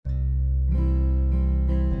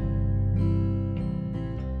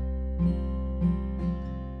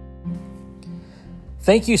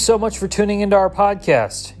Thank you so much for tuning into our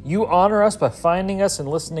podcast. You honor us by finding us and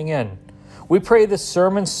listening in. We pray this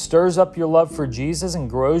sermon stirs up your love for Jesus and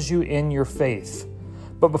grows you in your faith.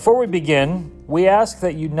 But before we begin, we ask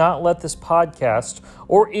that you not let this podcast,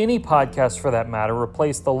 or any podcast for that matter,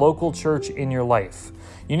 replace the local church in your life.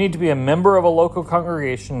 You need to be a member of a local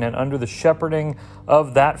congregation and under the shepherding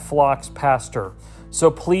of that flock's pastor.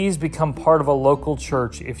 So please become part of a local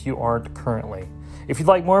church if you aren't currently. If you'd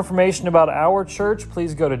like more information about our church,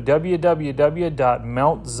 please go to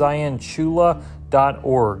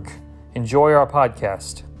www.mountzionchula.org. Enjoy our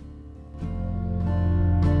podcast.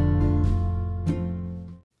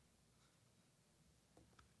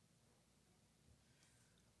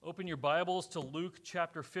 Open your Bibles to Luke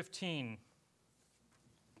chapter 15.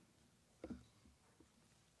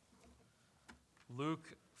 Luke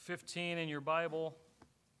 15 in your Bible.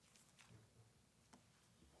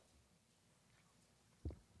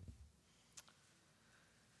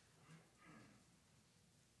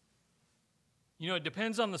 You know, it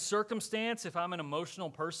depends on the circumstance. If I'm an emotional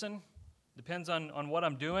person, depends on what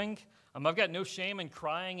I'm doing. I've got no shame in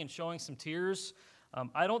crying and showing some tears.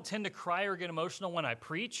 I don't tend to cry or get emotional when I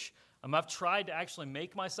preach. I've tried to actually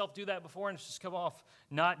make myself do that before, and it's just come off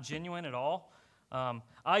not genuine at all.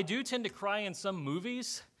 I do tend to cry in some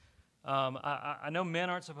movies. I know men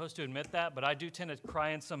aren't supposed to admit that, but I do tend to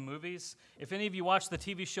cry in some movies. If any of you watch the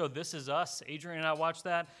TV show This Is Us, Adrian and I watch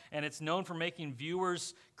that, and it's known for making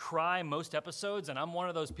viewers cry most episodes, and I'm one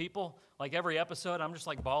of those people. Like every episode, I'm just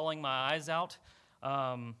like bawling my eyes out.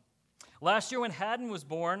 Last year when Haddon was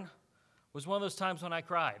born was one of those times when I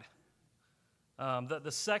cried. The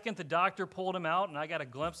second the doctor pulled him out and I got a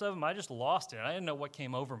glimpse of him, I just lost it. I didn't know what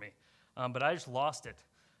came over me, but I just lost it.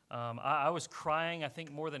 I was crying, I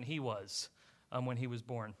think, more than he was when he was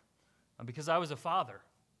born, because I was a father,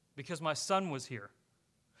 because my son was here.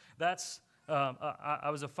 I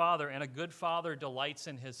was a father, and a good father delights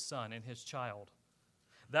in his son, in his child.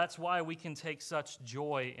 That's why we can take such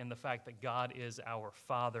joy in the fact that God is our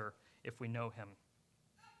Father if we know Him.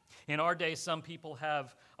 In our day, some people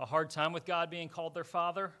have a hard time with God being called their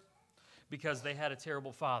Father because they had a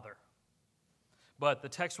terrible father. But the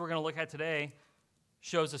text we're going to look at today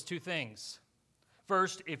shows us two things.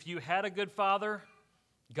 First, if you had a good father,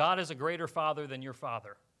 God is a greater father than your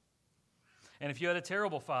father. And if you had a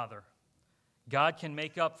terrible father, God can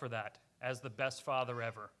make up for that as the best father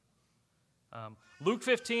ever. Luke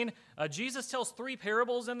 15, Jesus tells three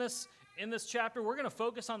parables in this chapter. We're going to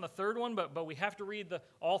focus on the third one, but we have to read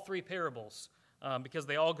all three parables because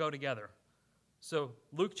they all go together. So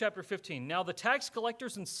Luke chapter 15. Now the tax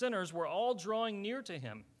collectors and sinners were all drawing near to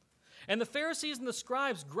him. And the Pharisees and the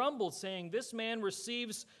scribes grumbled, saying, "This man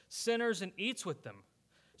receives sinners and eats with them."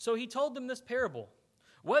 So he told them this parable.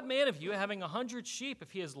 "What man of you, having 100 sheep, if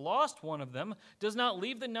he has lost one of them, does not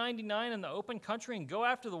leave the 99 in the open country and go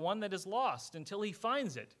after the one that is lost until he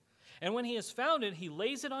finds it? And when he has found it, he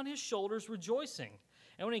lays it on his shoulders, rejoicing.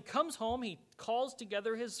 And when he comes home, he calls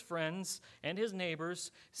together his friends and his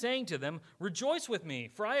neighbors, saying to them, 'Rejoice with me,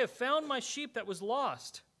 for I have found my sheep that was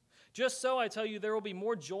lost.' Just so, I tell you, there will be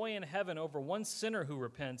more joy in heaven over one sinner who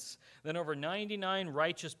repents than over 99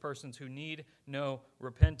 righteous persons who need no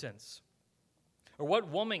repentance. Or what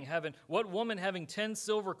woman having 10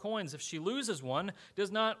 silver coins, if she loses one,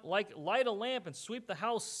 does not light a lamp and sweep the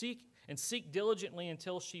house, seek diligently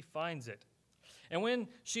until she finds it? And when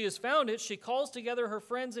she has found it, she calls together her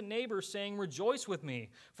friends and neighbors, saying, 'Rejoice with me,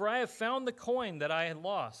 for I have found the coin that I had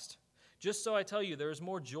lost.' Just so, I tell you, there is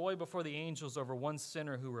more joy before the angels over one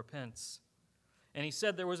sinner who repents." And he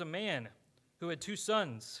said, there was a man who had 2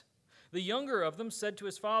 sons. The younger of them said to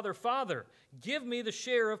his father, "Father, give me the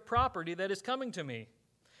share of property that is coming to me."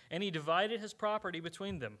 And he divided his property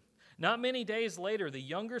between them. Not many days later, the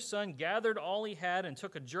younger son gathered all he had and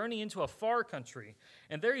took a journey into a far country.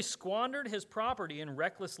 And there he squandered his property in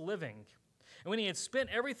reckless living. And when he had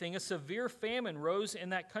spent everything, a severe famine rose in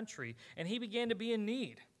that country, and he began to be in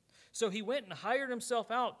need. So he went and hired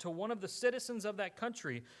himself out to one of the citizens of that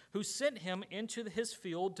country, who sent him into his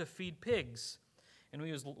field to feed pigs. And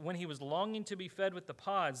when he was longing to be fed with the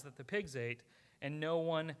pods that the pigs ate, and no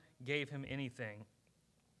one gave him anything.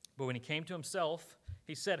 But when he came to himself,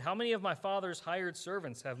 he said, "How many of my father's hired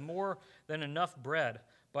servants have more than enough bread,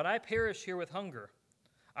 but I perish here with hunger?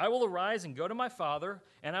 I will arise and go to my father,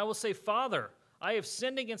 and I will say, 'Father, I have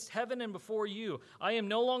sinned against heaven and before you. I am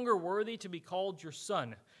no longer worthy to be called your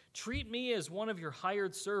son. Treat me as one of your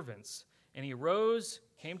hired servants.' And he rose,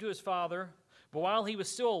 came to his father. But while he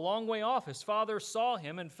was still a long way off, his father saw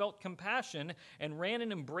him and felt compassion and ran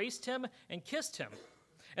and embraced him and kissed him.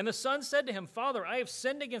 And the son said to him, Father, I have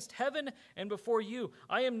sinned against heaven and before you.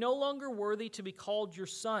 I am no longer worthy to be called your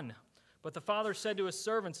son. But the father said to his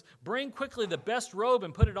servants, Bring quickly the best robe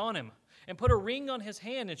and put it on him, and put a ring on his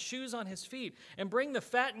hand and shoes on his feet, and bring the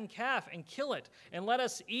fattened calf and kill it, and let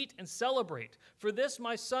us eat and celebrate. For this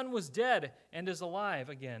my son was dead and is alive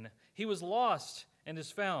again. He was lost and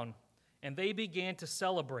is found. And they began to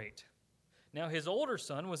celebrate. Now his older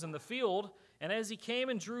son was in the field, and as he came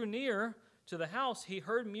and drew near to the house, he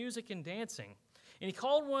heard music and dancing. And he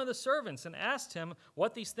called one of the servants and asked him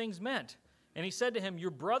what these things meant. And he said to him,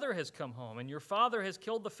 Your brother has come home, and your father has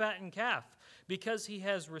killed the fattened calf, because he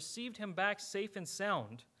has received him back safe and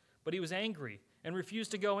sound. But he was angry and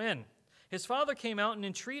refused to go in. His father came out and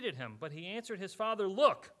entreated him, but he answered his father,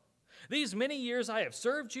 Look, these many years I have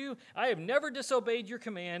served you. I have never disobeyed your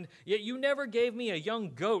command, yet you never gave me a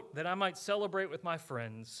young goat that I might celebrate with my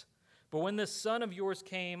friends. But when this son of yours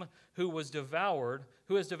came, who has devoured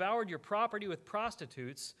your property with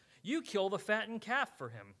prostitutes, you kill the fattened calf for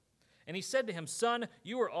him. And he said to him, Son,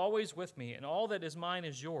 you are always with me, and all that is mine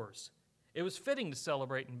is yours. It was fitting to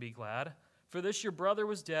celebrate and be glad. For this your brother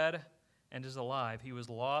was dead and is alive. He was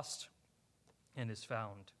lost and is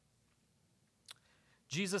found.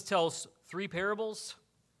 Jesus tells 3 parables.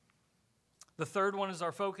 The third one is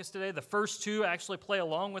our focus today. The first 2 actually play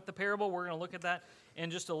along with the parable. We're going to look at that in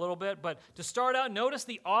just a little bit. But to start out, notice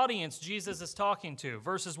the audience Jesus is talking to,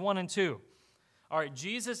 verses 1 and 2. All right,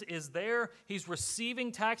 Jesus is there. He's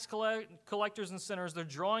receiving tax collectors and sinners. They're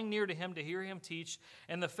drawing near to him to hear him teach.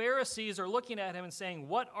 And the Pharisees are looking at him and saying,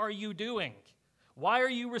 What are you doing? Why are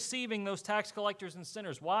you receiving those tax collectors and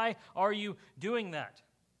sinners? Why are you doing that?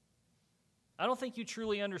 I don't think you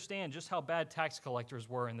truly understand just how bad tax collectors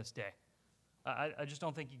were in this day. I just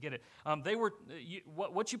don't think you get it.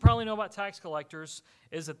 What you probably know about tax collectors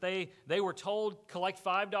is that they were told collect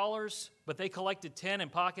 $5, but they collected 10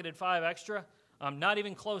 and pocketed 5 extra. Not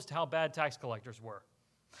even close to how bad tax collectors were.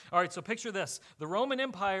 All right, so picture this. The Roman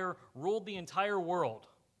Empire ruled the entire world.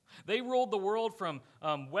 They ruled the world from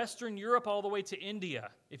Western Europe all the way to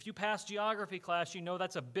India. If you pass geography class, you know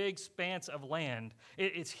that's a big expanse of land.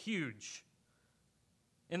 It's huge.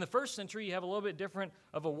 In the first century, you have a little bit different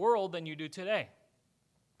of a world than you do today.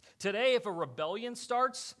 Today, if a rebellion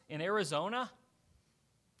starts in Arizona,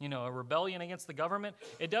 a rebellion against the government,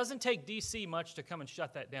 it doesn't take D.C. much to come and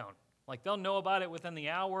shut that down. Like, they'll know about it within the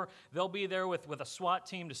hour. They'll be there with a SWAT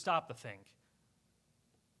team to stop the thing.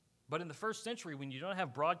 But in the first century, when you don't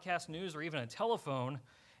have broadcast news or even a telephone,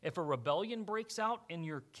 if a rebellion breaks out in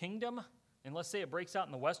your kingdom, and let's say it breaks out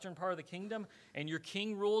in the western part of the kingdom, and your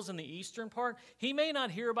king rules in the eastern part, he may not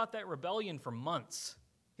hear about that rebellion for months.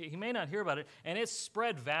 He may not hear about it, and it's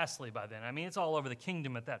spread vastly by then. I mean, it's all over the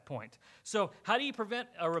kingdom at that point. So how do you prevent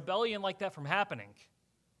a rebellion like that from happening?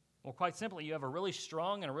 Well, quite simply, you have a really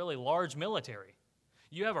strong and a really large military.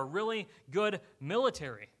 You have a really good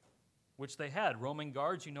military, which they had. Roman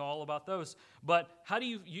guards, you know all about those. But how do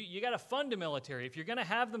you got to fund a military. If you're going to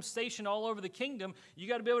have them stationed all over the kingdom, you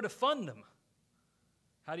got to be able to fund them.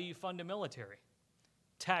 How do you fund a military?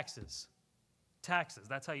 Taxes. Taxes,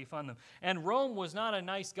 that's how you fund them. And Rome was not a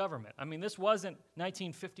nice government. I mean, this wasn't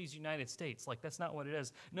 1950s United States. Like, that's not what it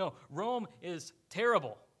is. No, Rome is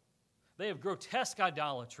terrible. They have grotesque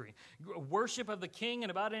idolatry, worship of the king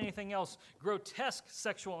and about anything else, grotesque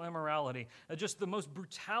sexual immorality, just the most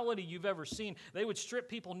brutality you've ever seen. They would strip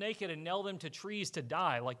people naked and nail them to trees to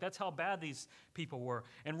die. Like, that's how bad these people were.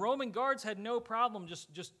 And Roman guards had no problem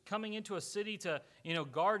just coming into a city to,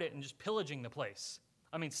 guard it and just pillaging the place.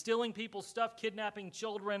 I mean, stealing people's stuff, kidnapping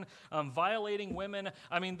children, violating women.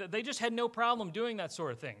 I mean, they just had no problem doing that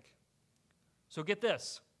sort of thing. So get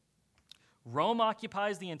this. Rome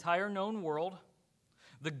occupies the entire known world.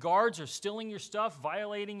 The guards are stealing your stuff,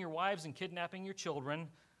 violating your wives, and kidnapping your children.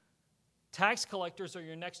 Tax collectors are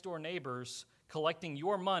your next-door neighbors collecting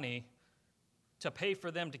your money to pay for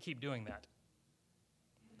them to keep doing that.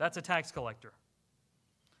 That's a tax collector.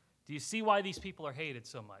 Do you see why these people are hated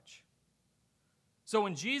so much? So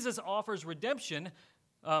when Jesus offers redemption,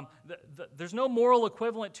 there's no moral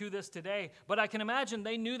equivalent to this today, but I can imagine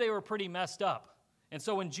they knew they were pretty messed up. And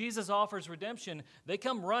so when Jesus offers redemption, they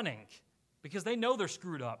come running because they know they're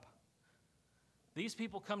screwed up. These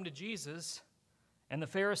people come to Jesus, and the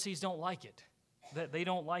Pharisees don't like it. They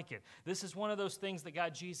don't like it. This is one of those things that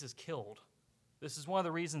got Jesus killed. This is one of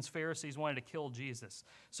the reasons Pharisees wanted to kill Jesus.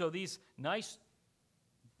 So these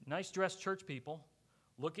nice-dressed church people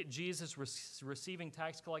look at Jesus receiving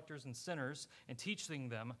tax collectors and sinners and teaching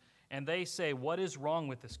them, and they say, what is wrong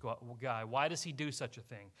with this guy? Why does he do such a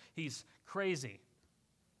thing? He's crazy.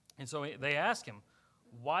 And so they ask him,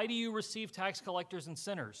 why do you receive tax collectors and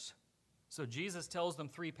sinners? So Jesus tells them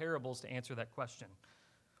 3 parables to answer that question.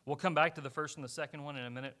 We'll come back to the first and the second one in a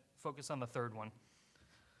minute. Focus on the third one.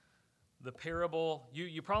 The parable,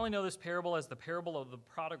 you probably know this parable as the parable of the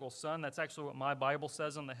prodigal son. That's actually what my Bible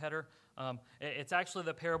says on the header. It's actually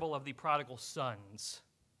the parable of the prodigal sons.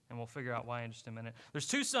 And we'll figure out why in just a minute. There's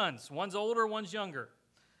 2 sons. One's older, one's younger.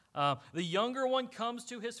 The younger one comes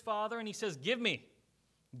to his father and he says, give me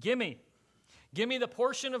the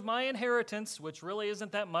portion of my inheritance, which really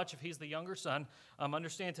isn't that much if he's the younger son.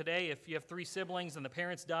 Understand today, if you have 3 siblings and the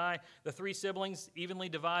parents die, the 3 siblings evenly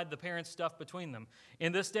divide the parents' stuff between them.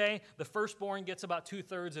 In this day, the firstborn gets about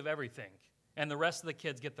 2/3 of everything, and the rest of the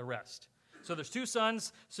kids get the rest. So there's 2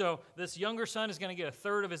 sons, so this younger son is going to get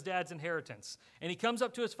 1/3 of his dad's inheritance. And he comes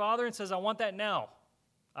up to his father and says, I want that now.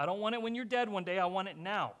 I don't want it when you're dead one day, I want it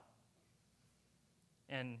now.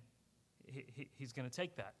 And he's going to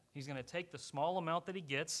take that. He's going to take the small amount that he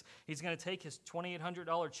gets. He's going to take his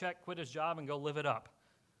 $2,800 check, quit his job, and go live it up.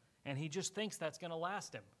 And he just thinks that's going to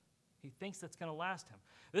last him. He thinks that's going to last him.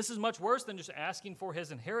 This is much worse than just asking for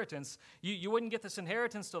his inheritance. You wouldn't get this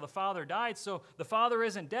inheritance till the father died, so the father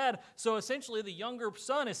isn't dead. So essentially the younger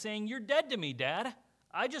son is saying, you're dead to me, Dad.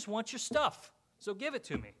 I just want your stuff, so give it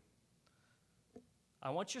to me. I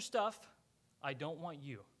want your stuff. I don't want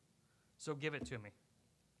you, so give it to me.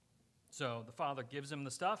 So the father gives him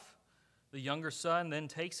the stuff. The younger son then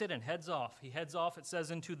takes it and heads off. He heads off, it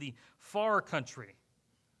says, into the far country.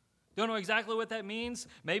 Don't know exactly what that means.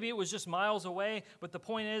 Maybe it was just miles away, but the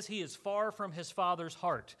point is he is far from his father's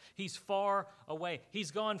heart. He's far away.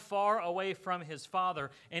 He's gone far away from his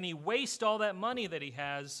father, and he wastes all that money that he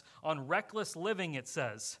has on reckless living, it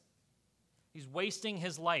says. He's wasting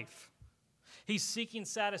his life. He's seeking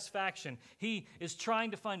satisfaction. He is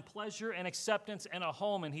trying to find pleasure and acceptance and a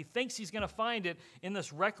home, and he thinks he's going to find it in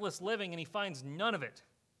this reckless living, and he finds none of it.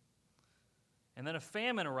 And then a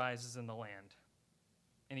famine arises in the land,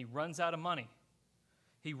 and he runs out of money.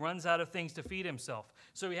 He runs out of things to feed himself.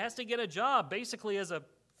 So he has to get a job, basically as a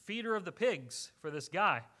feeder of the pigs for this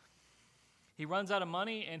guy. He runs out of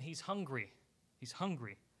money, and he's hungry. He's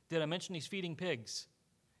hungry. Did I mention he's feeding pigs?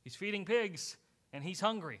 He's feeding pigs, and he's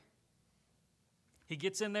hungry. He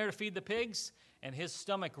gets in there to feed the pigs, and his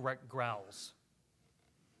stomach growls.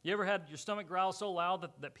 You ever had your stomach growl so loud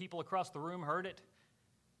that people across the room heard it?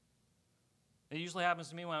 It usually happens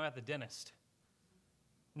to me when I'm at the dentist.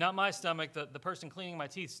 Not my stomach, the person cleaning my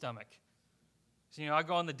teeth's stomach. So, I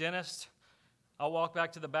go on the dentist, I'll walk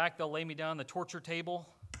back to the back, they'll lay me down on the torture table,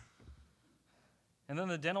 and then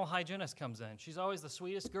the dental hygienist comes in. She's always the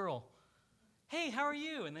sweetest girl. Hey, how are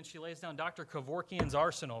you? And then she lays down Dr. Kevorkian's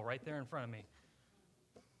arsenal right there in front of me.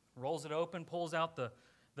 Rolls it open, pulls out the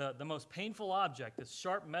most painful object, this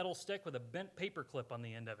sharp metal stick with a bent paper clip on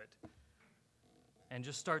the end of it, and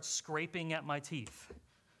just starts scraping at my teeth.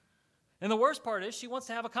 And the worst part is she wants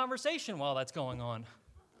to have a conversation while that's going on.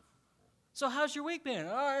 So how's your week been?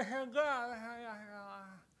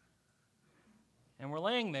 And we're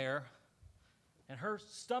laying there, and her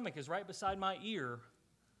stomach is right beside my ear,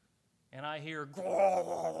 and I hear,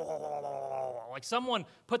 like someone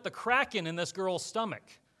put the Kraken in this girl's stomach.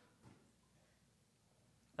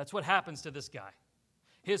 That's what happens to this guy.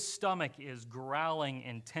 His stomach is growling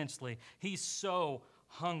intensely. He's so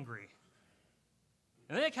hungry.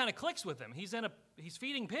 And then it kind of clicks with him. He's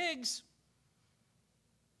feeding pigs.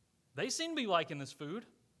 They seem to be liking this food.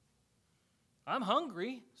 I'm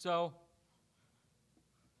hungry, so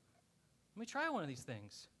let me try one of these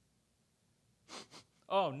things.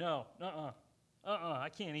 Oh, no. I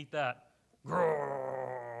can't eat that.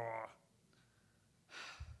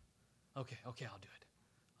 Okay, I'll do it.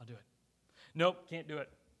 Nope, can't do it.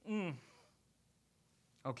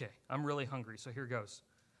 Okay, I'm really hungry, so here goes.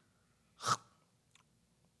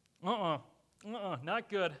 Not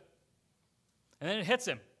good. And then it hits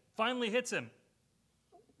him. Finally hits him.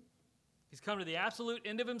 He's come to the absolute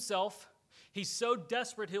end of himself. He's so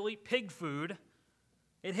desperate he'll eat pig food.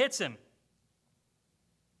 It hits him. It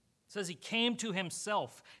says he came to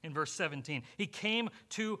himself in verse 17. He came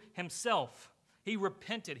to himself. He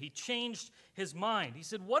repented. He changed his mind. He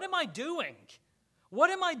said, what am I doing? What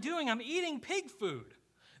am I doing? I'm eating pig food.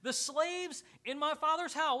 The slaves in my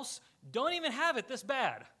father's house don't even have it this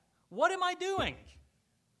bad. What am I doing?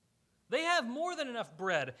 They have more than enough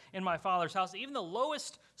bread in my father's house, even the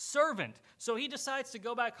lowest servant. So he decides to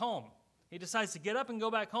go back home. He decides to get up and go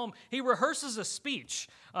back home. He rehearses a speech,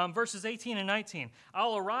 verses 18 and 19.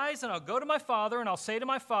 I'll arise and I'll go to my father, and I'll say to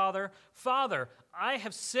my father, Father, I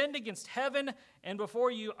have sinned against heaven and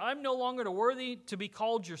before you. I'm no longer worthy to be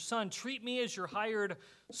called your son. Treat me as your hired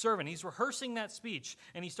servant. He's rehearsing that speech,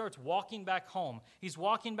 and he starts walking back home. He's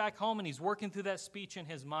walking back home, and he's working through that speech in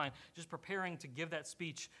his mind, just preparing to give that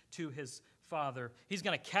speech to his father. He's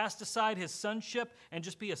going to cast aside his sonship and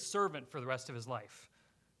just be a servant for the rest of his life,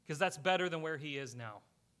 because that's better than where he is now.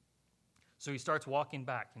 So he starts walking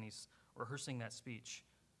back, and he's rehearsing that speech.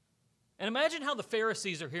 And imagine how the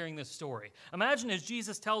Pharisees are hearing this story. Imagine as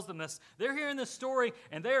Jesus tells them this, they're hearing this story,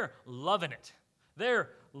 and they're loving it. They're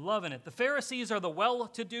loving it. The Pharisees are the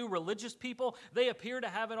well-to-do religious people. They appear to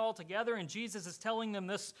have it all together, and Jesus is telling them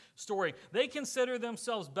this story. They consider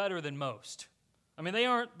themselves better than most. I mean, they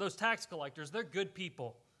aren't those tax collectors. They're good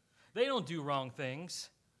people. They don't do wrong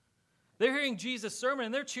things. They're hearing Jesus' sermon,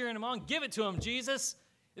 and they're cheering him on. Give it to him, Jesus.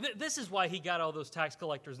 This is why he got all those tax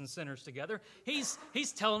collectors and sinners together. He's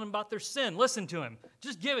telling them about their sin. Listen to him.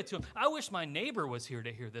 Just give it to him. I wish my neighbor was here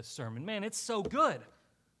to hear this sermon. Man, it's so good.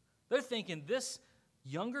 They're thinking this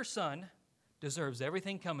younger son deserves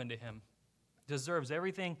everything coming to him. Deserves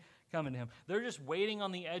everything coming to him. They're just waiting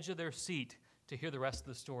on the edge of their seat to hear the rest of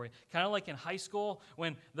the story. Kind of like in high school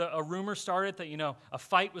when a rumor started that, a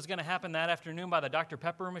fight was going to happen that afternoon by the Dr.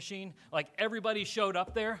 Pepper machine. Like everybody showed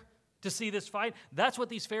up there to see this fight. That's what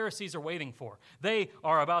these Pharisees are waiting for. They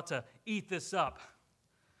are about to eat this up.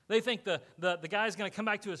 They think the guy's going to come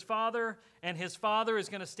back to his father, and his father is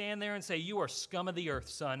going to stand there and say, you are scum of the earth,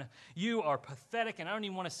 son. You are pathetic, and I don't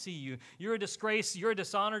even want to see you. You're a disgrace. You're a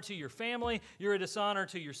dishonor to your family. You're a dishonor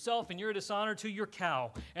to yourself, and you're a dishonor to your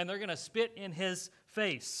cow. And they're going to spit in his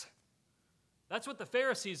face. That's what the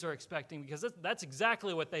Pharisees are expecting, because that's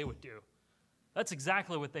exactly what they would do. That's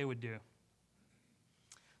exactly what they would do.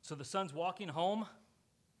 So the son's walking home.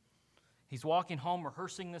 He's walking home,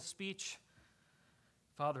 rehearsing this speech.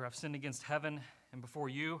 Father, I've sinned against heaven and before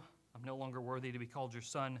you. I'm no longer worthy to be called your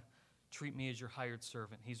son. Treat me as your hired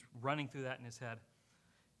servant. He's running through that in his head.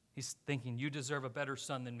 He's thinking, you deserve a better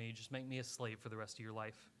son than me. Just make me a slave for the rest of your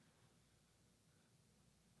life.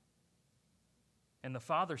 And the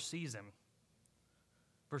father sees him.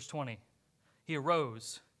 Verse 20, he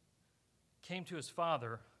arose, came to his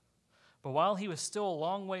father, but while he was still a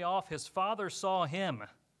long way off, his father saw him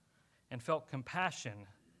and felt compassion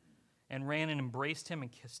and ran and embraced him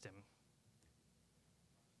and kissed him.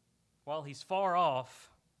 While he's far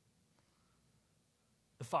off,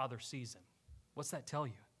 the father sees him. What's that tell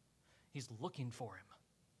you? He's looking for him.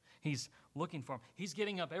 He's looking for him. He's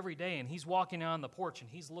getting up every day, and he's walking on the porch, and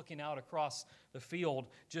he's looking out across the field,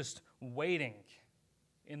 just waiting.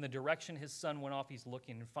 In the direction his son went off, he's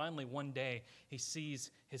looking. And finally, one day, he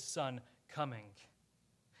sees his son coming.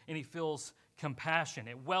 And he feels compassion.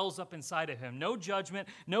 It wells up inside of him. No judgment,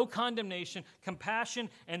 no condemnation, compassion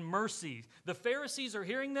and mercy. The Pharisees are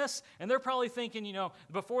hearing this, and they're probably thinking,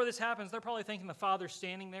 before this happens, they're probably thinking the father's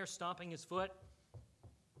standing there, stomping his foot.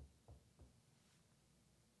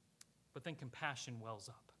 But then compassion wells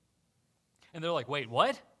up. And they're like, wait,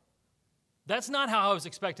 what? That's not how I was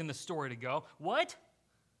expecting this story to go. What?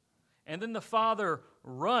 And then the father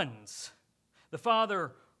runs. The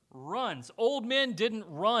father runs. Old men didn't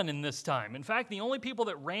run in this time. In fact, the only people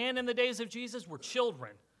that ran in the days of Jesus were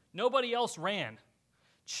children. Nobody else ran.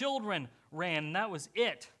 Children ran, and that was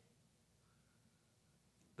it.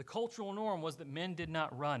 The cultural norm was that men did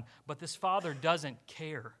not run, but this father doesn't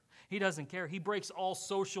care. He doesn't care. He breaks all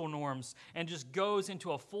social norms and just goes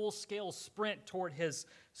into a full-scale sprint toward his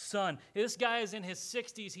son. This guy is in his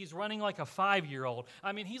 60s. He's running like a 5-year-old.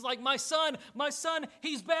 I mean, he's like, my son,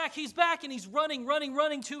 he's back, and he's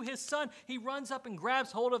running to his son. He runs up and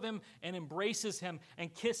grabs hold of him and embraces him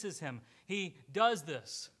and kisses him. He does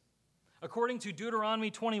this. According to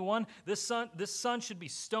Deuteronomy 21, this son should be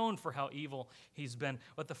stoned for how evil he's been.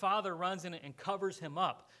 But the father runs in and covers him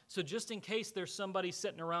up. So just in case there's somebody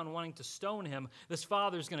sitting around wanting to stone him, this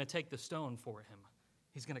father's going to take the stone for him.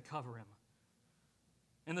 He's going to cover him.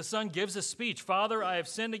 And the son gives a speech. Father, I have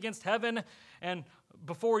sinned against heaven, and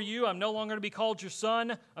before you, I'm no longer to be called your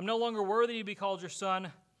son. I'm no longer worthy to be called your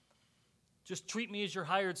son. Just treat me as your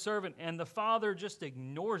hired servant. And the father just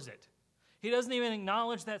ignores it. He doesn't even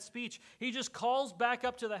acknowledge that speech. He just calls back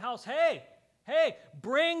up to the house, hey,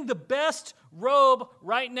 bring the best robe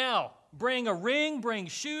right now. Bring a ring, bring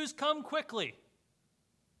shoes, come quickly.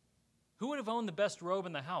 Who would have owned the best robe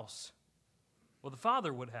in the house? Well, the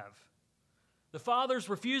father would have. The father's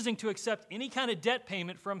refusing to accept any kind of debt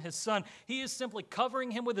payment from his son. He is simply covering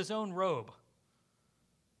him with his own robe.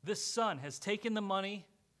 This son has taken the money.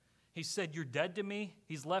 He said, "You're dead to me."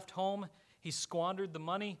 He's left home. He's squandered the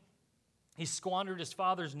money. He's squandered his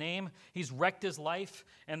father's name. He's wrecked his life.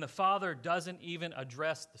 And the father doesn't even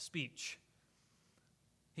address the speech.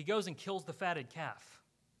 He goes and kills the fatted calf.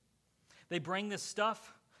 They bring this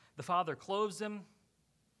stuff. The father clothes him.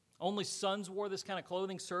 Only sons wore this kind of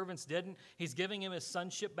clothing. Servants didn't. He's giving him his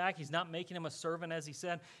sonship back. He's not making him a servant, as he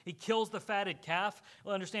said. He kills the fatted calf.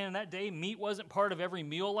 Well, understand, in that day, meat wasn't part of every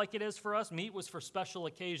meal like it is for us. Meat was for special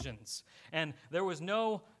occasions. And there was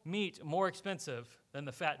no meat more expensive than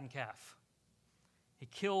the fattened calf. He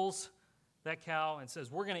kills that cow and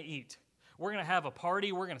says, "We're going to eat. We're going to have a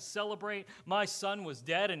party. We're going to celebrate. My son was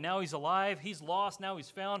dead and now he's alive. He's lost, now he's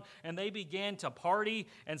found." And they began to party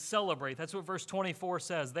and celebrate. That's what verse 24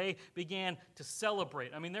 says. They began to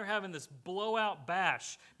celebrate. I mean, they're having this blowout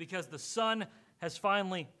bash because the son has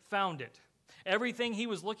finally found it. Everything he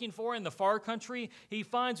was looking for in the far country, he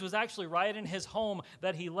finds was actually right in his home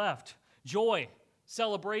that he left. Joy,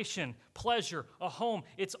 celebration, pleasure, a home.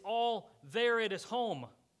 It's all there at his home.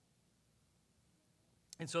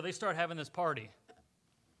 And so they start having this party.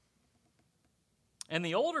 And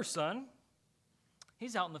the older son,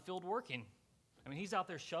 he's out in the field working. I mean, he's out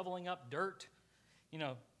there shoveling up dirt,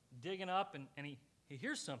 digging up, and he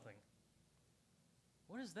hears something.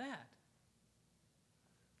 What is that?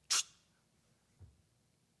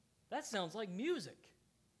 That sounds like music.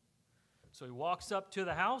 So he walks up to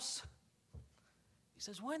the house. He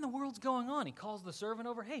says, "What in the world's going on?" He calls the servant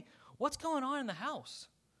over. "Hey, what's going on in the house?"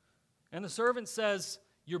 And the servant says,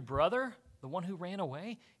 "Your brother, the one who ran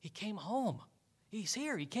away, he came home. He's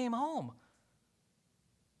here. He came home."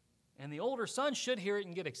 And the older son should hear it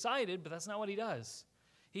and get excited, but that's not what he does.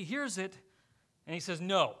 He hears it, and he says,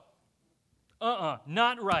 "No.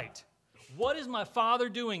 Not right. What is my father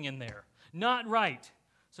doing in there? Not right."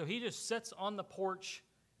 So he just sits on the porch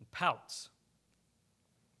and pouts.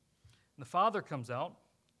 And the father comes out.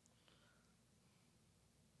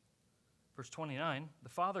 Verse 29, the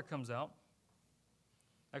father comes out.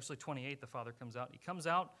 Actually, 28, the father comes out. He comes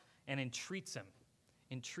out and entreats him.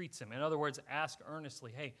 Entreats him. In other words, ask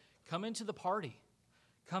earnestly, "Hey, come into the party.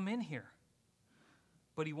 Come in here."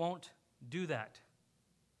 But he won't do that.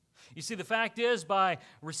 You see, the fact is, by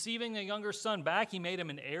receiving the younger son back, he made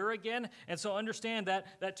him an heir again. And so understand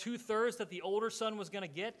that 2/3 that the older son was going to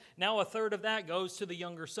get, now 1/3 of that goes to the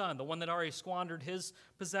younger son, the one that already squandered his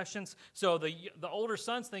possessions. So the older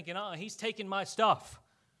son's thinking, he's taking my stuff.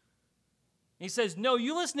 He says, "No,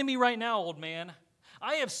 you listen to me right now, old man.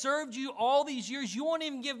 I have served you all these years. You won't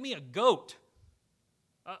even give me a goat."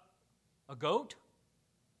 A goat?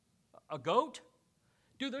 A goat?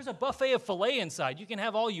 Dude, there's a buffet of filet inside. You can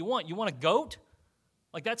have all you want. You want a goat?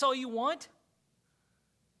 Like, that's all you want?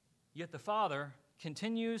 Yet the father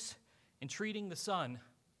continues entreating the son,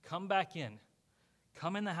 "Come back in.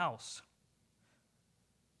 Come in the house."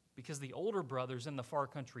 Because the older brother's in the far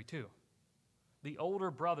country too. The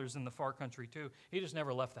older brother's in the far country too. He just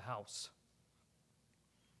never left the house.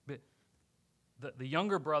 But the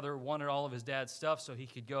younger brother wanted all of his dad's stuff so he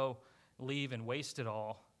could go leave and waste it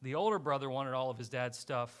all. The older brother wanted all of his dad's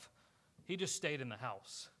stuff. He just stayed in the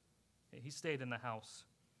house. He stayed in the house.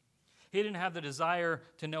 He didn't have the desire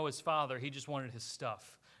to know his father. He just wanted his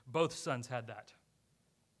stuff. Both sons had that.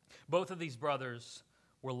 Both of these brothers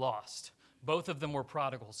were lost. Both of them were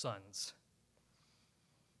prodigal sons.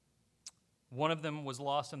 One of them was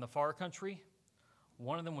lost in the far country.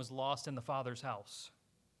 One of them was lost in the father's house.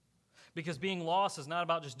 Because being lost is not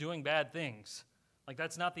about just doing bad things. Like,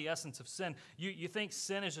 that's not the essence of sin. You think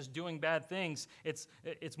sin is just doing bad things.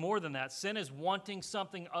 It's more than that. Sin is wanting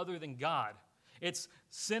something other than God.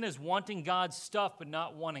 Sin is wanting God's stuff but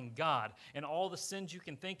not wanting God. And all the sins you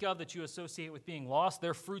can think of that you associate with being lost,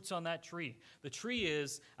 they're fruits on that tree. The tree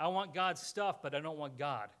is, I want God's stuff, but I don't want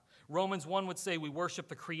God. Romans 1 would say we worship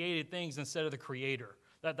the created things instead of the Creator.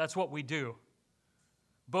 That's what we do.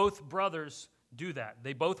 Both brothers do that.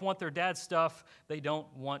 They both want their dad's stuff. They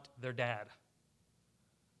don't want their dad.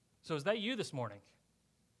 So is that you this morning?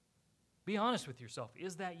 Be honest with yourself.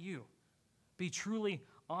 Is that you? Be truly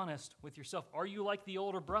honest with yourself. Are you like the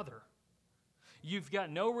older brother? You've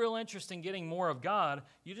got no real interest in getting more of God.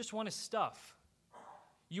 You just want his stuff.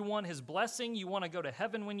 You want his blessing. You want to go to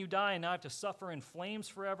heaven when you die and not have to suffer in flames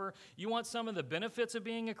forever. You want some of the benefits of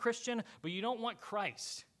being a Christian, but you don't want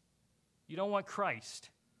Christ. You don't want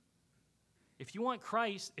Christ. If you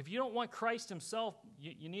don't want Christ himself,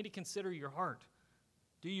 you need to consider your heart.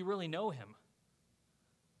 Do you really know him?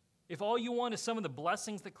 If all you want is some of the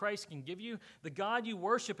blessings that Christ can give you, the God you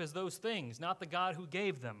worship is those things, not the God who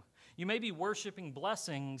gave them. You may be worshiping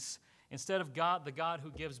blessings instead of God, the God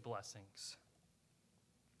who gives blessings.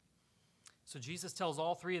 So Jesus tells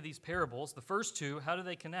all three of these parables. The first two, how do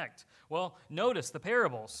they connect? Well, notice the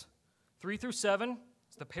parables. 3 through 7,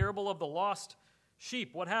 it's the parable of the lost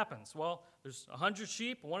sheep. What happens? Well, there's 100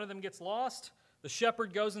 sheep. One of them gets lost. The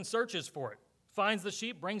shepherd goes and searches for it, finds the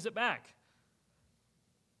sheep, brings it back.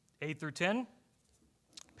 8 through 10,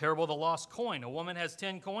 parable of the lost coin. A woman has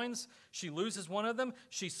 10 coins. She loses one of them.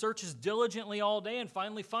 She searches diligently all day and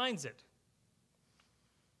finally finds it.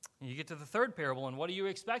 And you get to the third parable, and what are you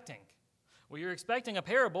expecting? Well, you're expecting a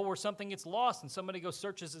parable where something gets lost and somebody goes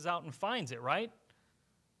searches it out and finds it, right?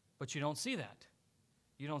 But you don't see that.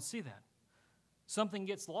 You don't see that. Something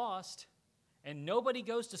gets lost and nobody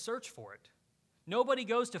goes to search for it. Nobody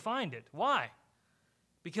goes to find it. Why?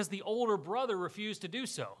 Because the older brother refused to do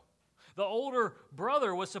so. The older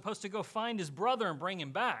brother was supposed to go find his brother and bring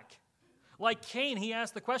him back. Like Cain, he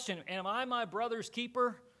asked the question, am I my brother's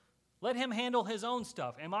keeper? Let him handle his own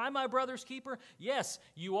stuff. Am I my brother's keeper? Yes,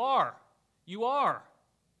 you are. You are.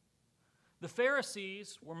 The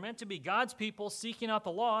Pharisees were meant to be God's people seeking out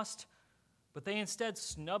the lost, but they instead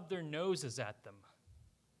snubbed their noses at them.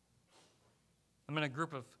 I'm in a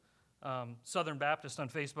group of Southern Baptists on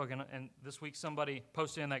Facebook, and this week somebody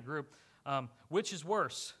posted in that group, which is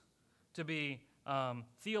worse, to be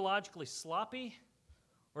theologically sloppy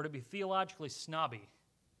or to be theologically snobby?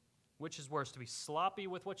 Which is worse, to be sloppy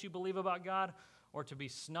with what you believe about God or to be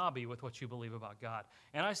snobby with what you believe about God?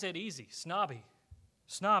 And I said easy, snobby.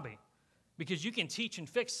 Snobby. Because you can teach and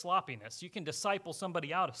fix sloppiness. You can disciple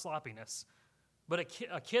somebody out of sloppiness. But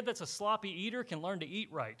a kid that's a sloppy eater can learn to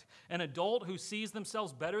eat right. An adult who sees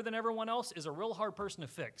themselves better than everyone else is a real hard person to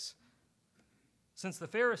fix. Since the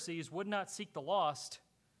Pharisees would not seek the lost,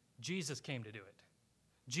 Jesus came to do it.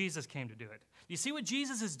 Jesus came to do it. You see what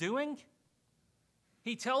Jesus is doing?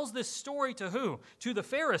 He tells this story to who? To the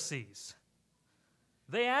Pharisees.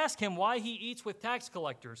 They ask him why he eats with tax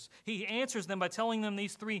collectors. He answers them by telling them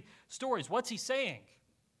these three stories. What's he saying?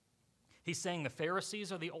 He's saying the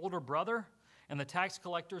Pharisees are the older brother and the tax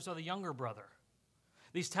collectors are the younger brother.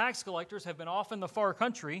 These tax collectors have been off in the far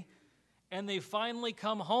country and they've finally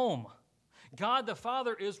come home. God the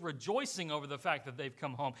Father is rejoicing over the fact that they've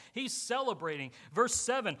come home. He's celebrating. Verse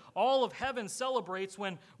 7, all of heaven celebrates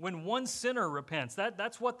when one sinner repents.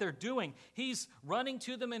 That's what they're doing. He's running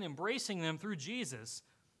to them and embracing them through Jesus.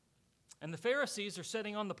 And the Pharisees are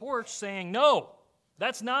sitting on the porch saying, no,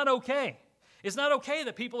 that's not okay. It's not okay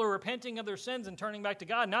that people are repenting of their sins and turning back to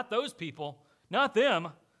God. Not those people, not them.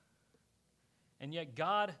 And yet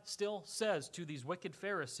God still says to these wicked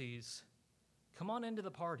Pharisees, come on into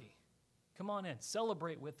the party. Come on in.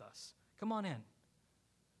 Celebrate with us. Come on in.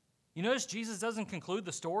 You notice Jesus doesn't conclude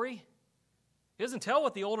the story? He doesn't tell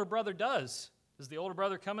what the older brother does. Does the older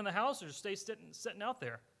brother come in the house or just stay sitting out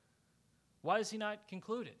there? Why does he not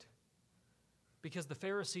conclude it? Because the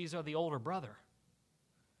Pharisees are the older brother.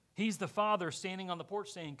 He's the father standing on the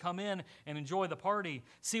porch saying, come in and enjoy the party.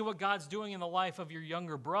 See what God's doing in the life of your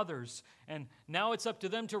younger brothers. And now it's up to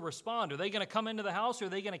them to respond. Are they going to come into the house or are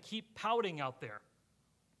they going to keep pouting out there?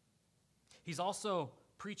 He's also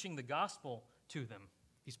preaching the gospel to them.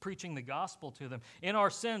 He's preaching the gospel to them. In our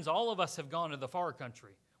sins, all of us have gone to the far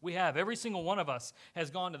country. We have. Every single one of us has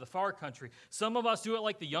gone to the far country. Some of us do it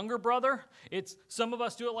like the younger brother. Some of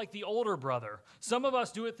us do it like the older brother. Some of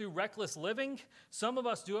us do it through reckless living. Some of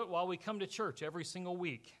us do it while we come to church every single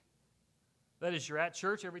week. That is, you're at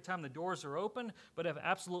church every time the doors are open, but have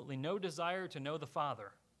absolutely no desire to know the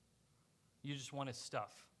Father. You just want His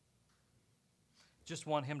stuff. Just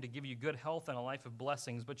want Him to give you good health and a life of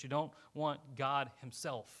blessings, but you don't want God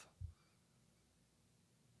Himself.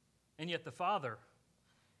 And yet the Father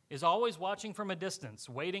is always watching from a distance,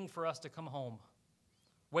 waiting for us to come home,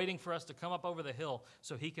 waiting for us to come up over the hill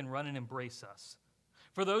so He can run and embrace us.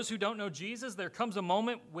 For those who don't know Jesus, there comes a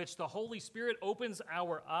moment which the Holy Spirit opens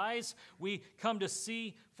our eyes. We come to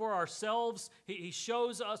see for ourselves. He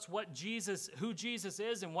shows us who Jesus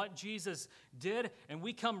is and what Jesus did, and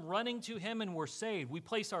we come running to Him and we're saved. We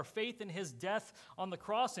place our faith in His death on the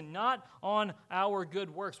cross and not on our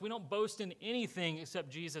good works. We don't boast in anything except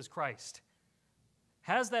Jesus Christ.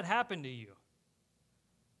 Has that happened to you?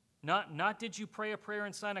 Not did you pray a prayer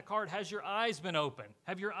and sign a card. Has your eyes been opened?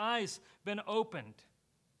 Have your eyes been opened?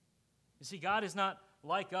 You see, God is not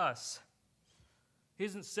like us. He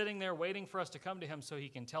isn't sitting there waiting for us to come to Him so He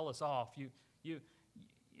can tell us off.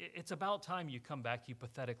 It's about time you come back, you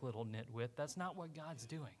pathetic little nitwit. That's not what God's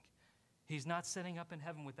doing. He's not sitting up in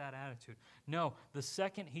heaven with that attitude. No, the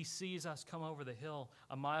second He sees us come over the hill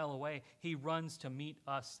a mile away, He runs to meet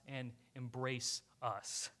us and embrace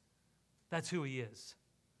us. That's who He is.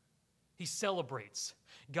 He celebrates.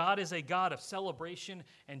 God is a God of celebration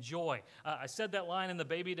and joy. I said that line in the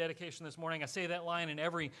baby dedication this morning. I say that line in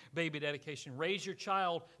every baby dedication. Raise your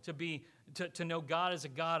child to know God as a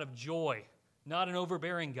God of joy, not an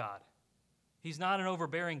overbearing God. He's not an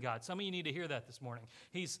overbearing God. Some of you need to hear that this morning.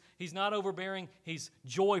 He's not overbearing. He's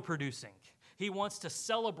joy-producing. He wants to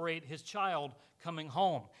celebrate his child coming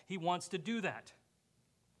home. He wants to do that.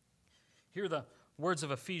 Hear the words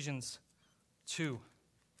of Ephesians 2.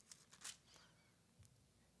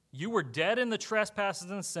 You were dead in the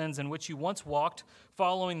trespasses and sins in which you once walked,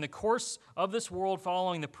 following the course of this world,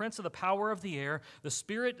 following the prince of the power of the air, the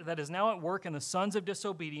spirit that is now at work in the sons of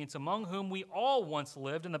disobedience, among whom we all once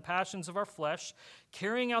lived in the passions of our flesh,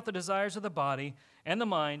 carrying out the desires of the body and the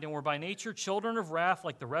mind, and were by nature children of wrath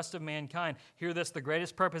like the rest of mankind. Hear this, the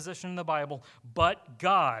greatest preposition in the Bible, but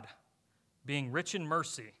God, being rich in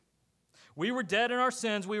mercy. We were dead in our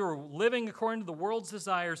sins, we were living according to the world's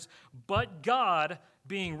desires, but God,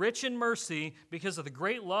 being rich in mercy, because of the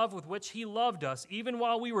great love with which he loved us, even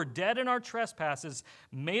while we were dead in our trespasses,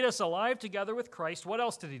 made us alive together with Christ. What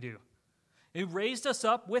else did he do? He raised us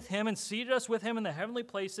up with him and seated us with him in the heavenly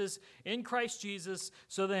places in Christ Jesus,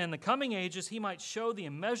 so that in the coming ages he might show the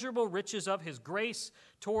immeasurable riches of his grace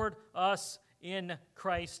toward us in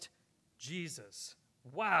Christ Jesus.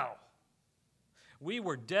 Wow. We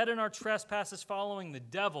were dead in our trespasses following the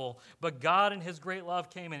devil, but God in his great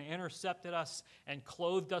love came and intercepted us and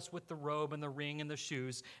clothed us with the robe and the ring and the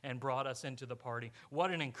shoes and brought us into the party.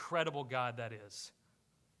 What an incredible God that is.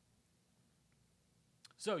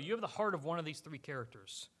 So you have the heart of one of these three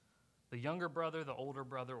characters, the younger brother, the older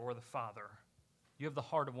brother, or the father. You have the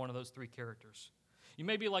heart of one of those three characters. You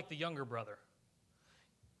may be like the younger brother.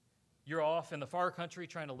 You're off in the far country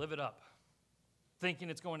trying to live it up,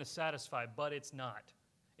 thinking it's going to satisfy, but it's not.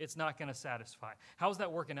 It's not going to satisfy. How's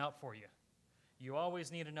that working out for you? You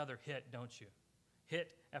always need another hit, don't you?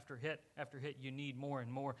 Hit after hit after hit. You need more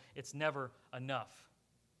and more. It's never enough.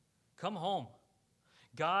 Come home.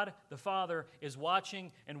 God the Father is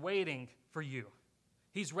watching and waiting for you.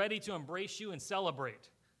 He's ready to embrace you and celebrate.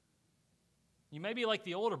 You may be like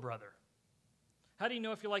the older brother. How do you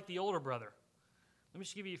know if you're like the older brother? Let me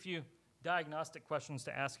just give you a few diagnostic questions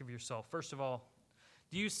to ask of yourself. First of all,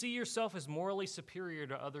 do you see yourself as morally superior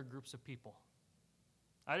to other groups of people?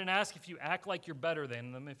 I didn't ask if you act like you're better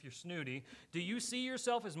than them, if you're snooty. Do you see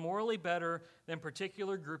yourself as morally better than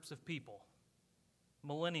particular groups of people?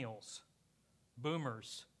 Millennials,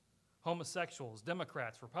 boomers, homosexuals,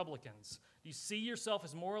 Democrats, Republicans. Do you see yourself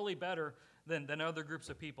as morally better than other groups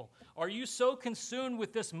of people? Are you so consumed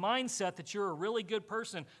with this mindset that you're a really good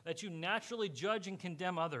person that you naturally judge and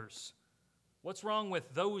condemn others? What's wrong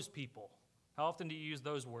with those people? How often do you use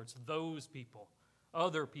those words? Those people,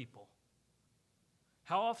 other people.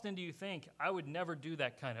 How often do you think, I would never do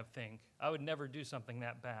that kind of thing? I would never do something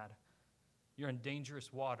that bad. You're in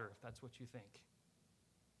dangerous water if that's what you think.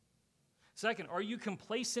 Second, are you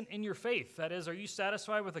complacent in your faith? That is, are you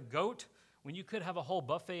satisfied with a goat when you could have a whole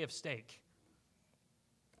buffet of steak?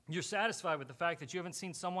 You're satisfied with the fact that you haven't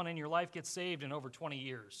seen someone in your life get saved in over 20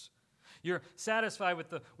 years. You're satisfied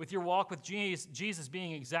with your walk with Jesus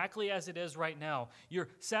being exactly as it is right now. You're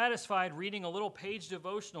satisfied reading a little page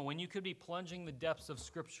devotional when you could be plunging the depths of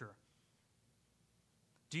Scripture.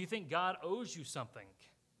 Do you think God owes you something?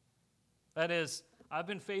 That is, I've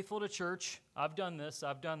been faithful to church, I've done this,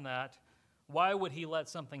 I've done that. Why would he let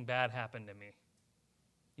something bad happen to me?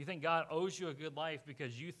 You think God owes you a good life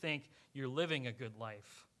because you think you're living a good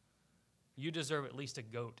life. You deserve at least a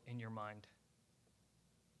goat in your mind.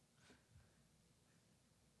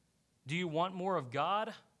 Do you want more of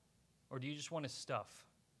God, or do you just want his stuff?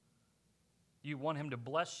 Do you want him to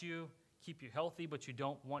bless you, keep you healthy, but you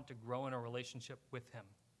don't want to grow in a relationship with him?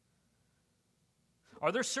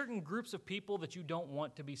 Are there certain groups of people that you don't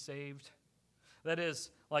want to be saved? That is,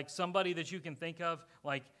 like somebody that you can think of,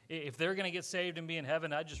 like if they're going to get saved and be in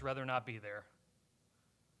heaven, I'd just rather not be there.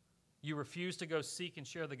 You refuse to go seek and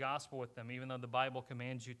share the gospel with them, even though the Bible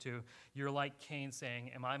commands you to. You're like Cain saying,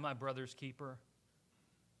 am I my brother's keeper?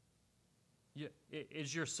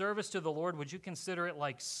 Is your service to the Lord, would you consider it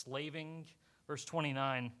like slaving? Verse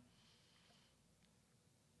 29,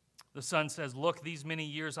 the Son says, look, these many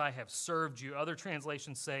years I have served you. Other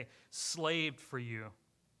translations say, slaved for you.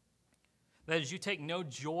 That is, you take no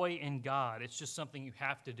joy in God. It's just something you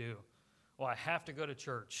have to do. Well, I have to go to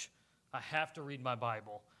church. I have to read my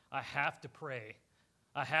Bible. I have to pray.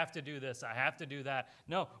 I have to do this. I have to do that.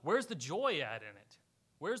 No, where's the joy at in it?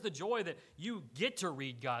 Where's the joy that you get to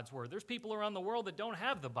read God's word? There's people around the world that don't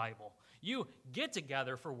have the Bible. You get to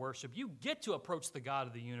gather for worship. You get to approach the God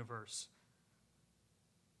of the universe.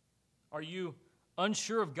 Are you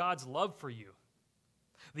unsure of God's love for you.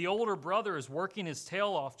 The older brother is working his tail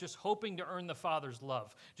off, just hoping to earn the father's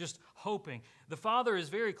love, just hoping. The father is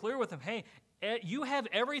very clear with him, hey, you have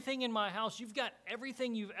everything in my house. You've got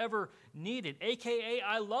everything you've ever needed, a.k.a.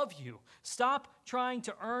 I love you. Stop trying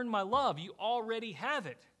to earn my love. You already have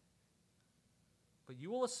it. But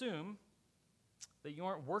you will assume that you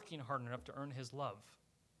aren't working hard enough to earn his love.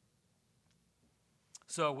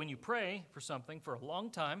 So when you pray for something for a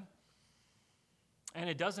long time, and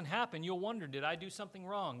it doesn't happen, you'll wonder, did I do something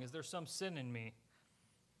wrong? Is there some sin in me?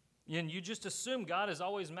 And you just assume God is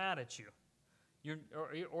always mad at you,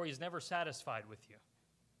 or he's never satisfied with you.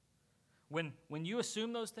 When you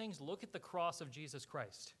assume those things, look at the cross of Jesus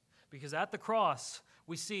Christ. Because at the cross,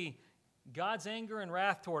 we see God's anger and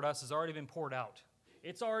wrath toward us has already been poured out.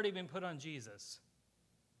 It's already been put on Jesus.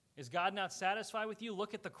 Is God not satisfied with you?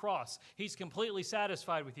 Look at the cross. He's completely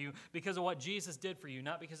satisfied with you because of what Jesus did for you,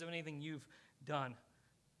 not because of anything you've done.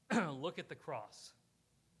 Look at the cross.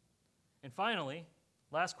 And finally,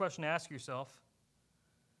 last question to ask yourself,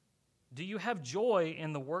 do you have joy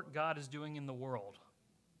in the work God is doing in the world?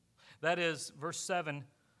 That is, verse 7,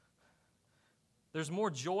 there's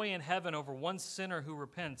more joy in heaven over one sinner who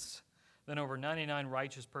repents than over 99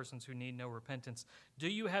 righteous persons who need no repentance. Do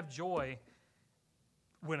you have joy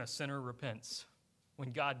when a sinner repents,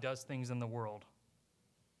 when God does things in the world?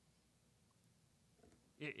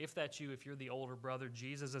 If that's you, if you're the older brother,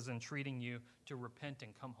 Jesus is entreating you to repent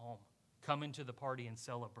and come home. Come into the party and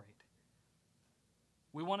celebrate.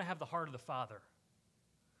 We want to have the heart of the Father,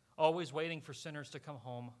 always waiting for sinners to come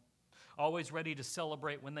home, always ready to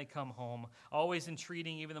celebrate when they come home, always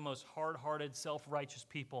entreating even the most hard-hearted, self-righteous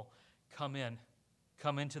people, come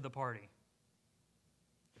into the party.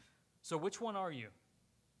 So which one are you?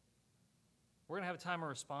 We're going to have a time of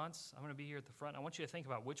response. I'm going to be here at the front. I want you to think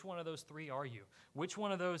about which one of those three are you? Which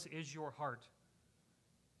one of those is your heart?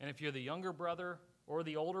 And if you're the younger brother or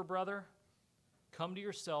the older brother, come to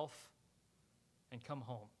yourself and come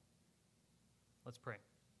home. Let's pray.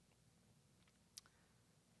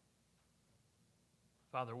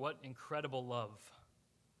 Father, what incredible love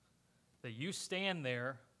that you stand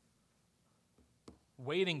there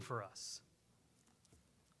waiting for us.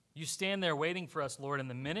 You stand there waiting for us, Lord, and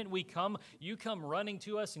the minute we come, you come running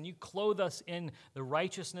to us and you clothe us in the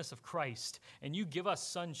righteousness of Christ, and you give us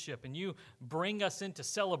sonship, and you bring us into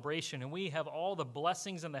celebration, and we have all the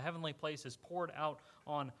blessings in the heavenly places poured out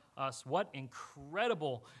on us. What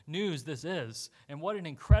incredible news this is, and what an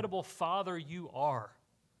incredible Father you are.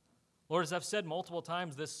 Lord, as I've said multiple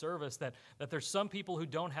times this service, that there's some people who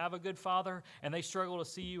don't have a good father, and they struggle to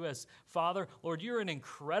see you as Father. Lord, you're an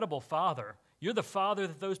incredible Father. You're the Father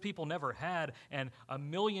that those people never had, and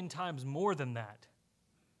 1,000,000 times more than that.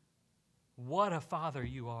 What a Father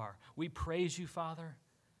you are. We praise you, Father.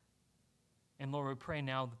 And Lord, we pray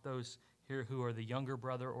now that those here who are the younger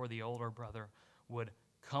brother or the older brother would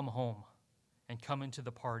come home and come into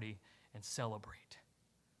the party and celebrate,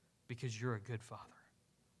 because you're a good Father.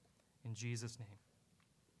 In Jesus' name,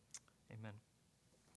 amen.